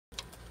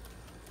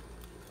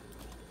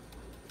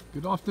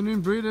Good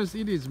afternoon, breeders.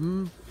 It is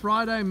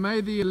Friday, May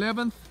the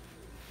 11th.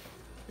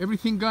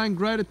 Everything going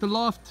great at the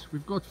loft.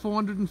 We've got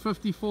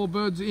 454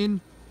 birds in.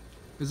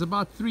 There's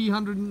about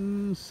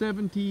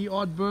 370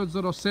 odd birds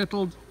that are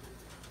settled.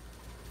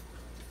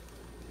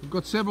 We've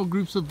got several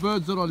groups of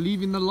birds that are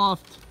leaving the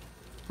loft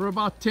for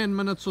about 10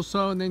 minutes or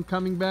so and then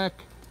coming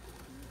back.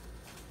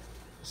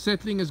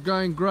 Settling is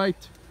going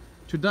great.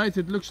 To date,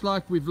 it looks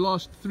like we've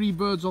lost 3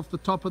 birds off the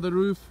top of the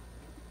roof.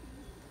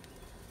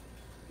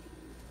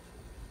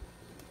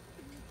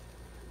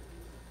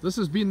 This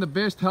has been the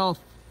best health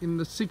in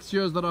the 6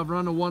 years that I've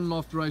run a one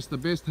loft race, the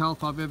best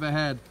health I've ever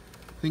had.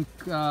 I think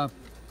part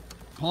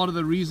of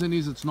the reason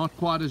is it's not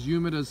quite as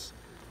humid as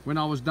when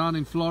I was down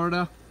in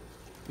Florida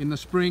in the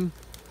spring.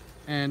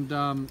 And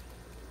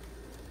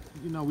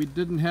you know, we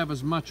didn't have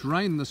as much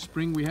rain this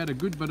spring. We had a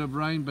good bit of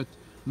rain, but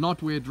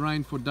not where it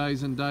rained for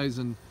days and days,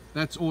 and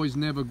that's always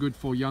never good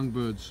for young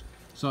birds.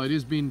 So it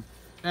has been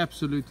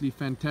absolutely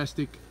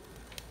fantastic.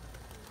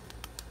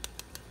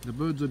 The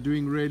birds are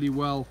doing really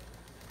well.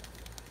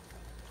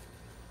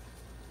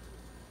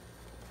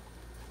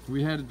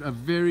 We had a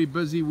very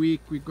busy week.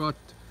 We got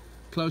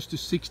close to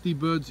 60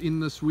 birds in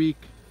this week,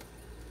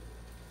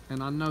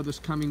 and I know this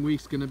coming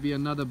week's going to be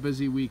another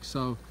busy week,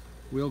 so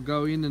we'll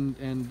go in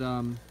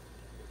and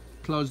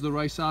close the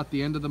race out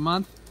the end of the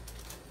month,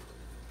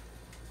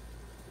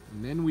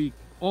 and then we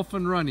off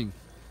and running.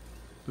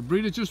 The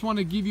breeders just want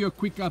to give you a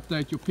quick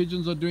update. Your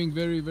pigeons are doing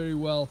very, very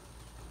well.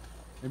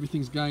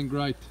 Everything's going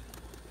great.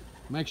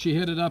 I'm actually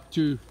headed up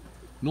to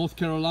North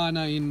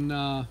Carolina in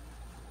I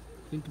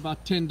think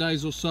about 10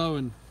 days or so,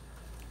 and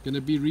going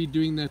to be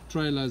redoing that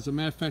trailer. As a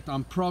matter of fact,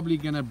 I'm probably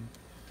going to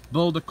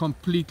build a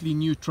completely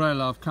new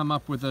trailer. I've come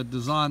up with a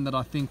design that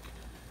I think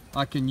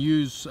I can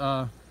use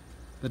that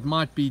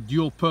might be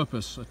dual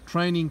purpose. A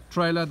training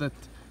trailer that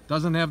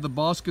doesn't have the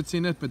baskets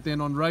in it, but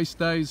then on race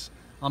days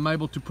I'm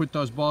able to put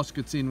those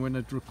baskets in when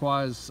it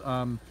requires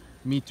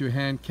me to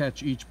hand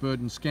catch each bird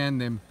and scan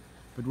them.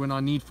 But when I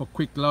need for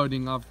quick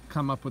loading, I've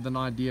come up with an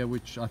idea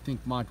which I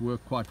think might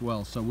work quite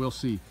well, so we'll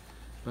see.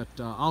 But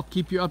I'll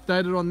keep you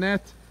updated on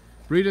that.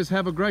 Breeders,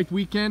 have a great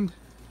weekend.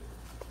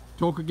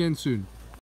 Talk again soon.